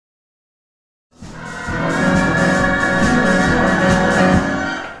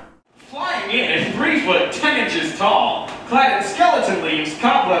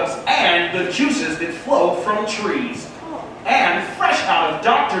the juices that flow from trees. And fresh out of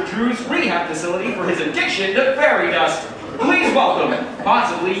Dr. Drew's rehab facility for his addiction to fairy dust. Please welcome,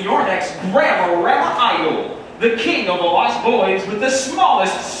 possibly your next Graham-A-Rama idol, the king of the Lost Boys with the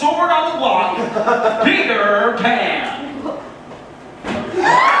smallest sword on the block, Peter Pan.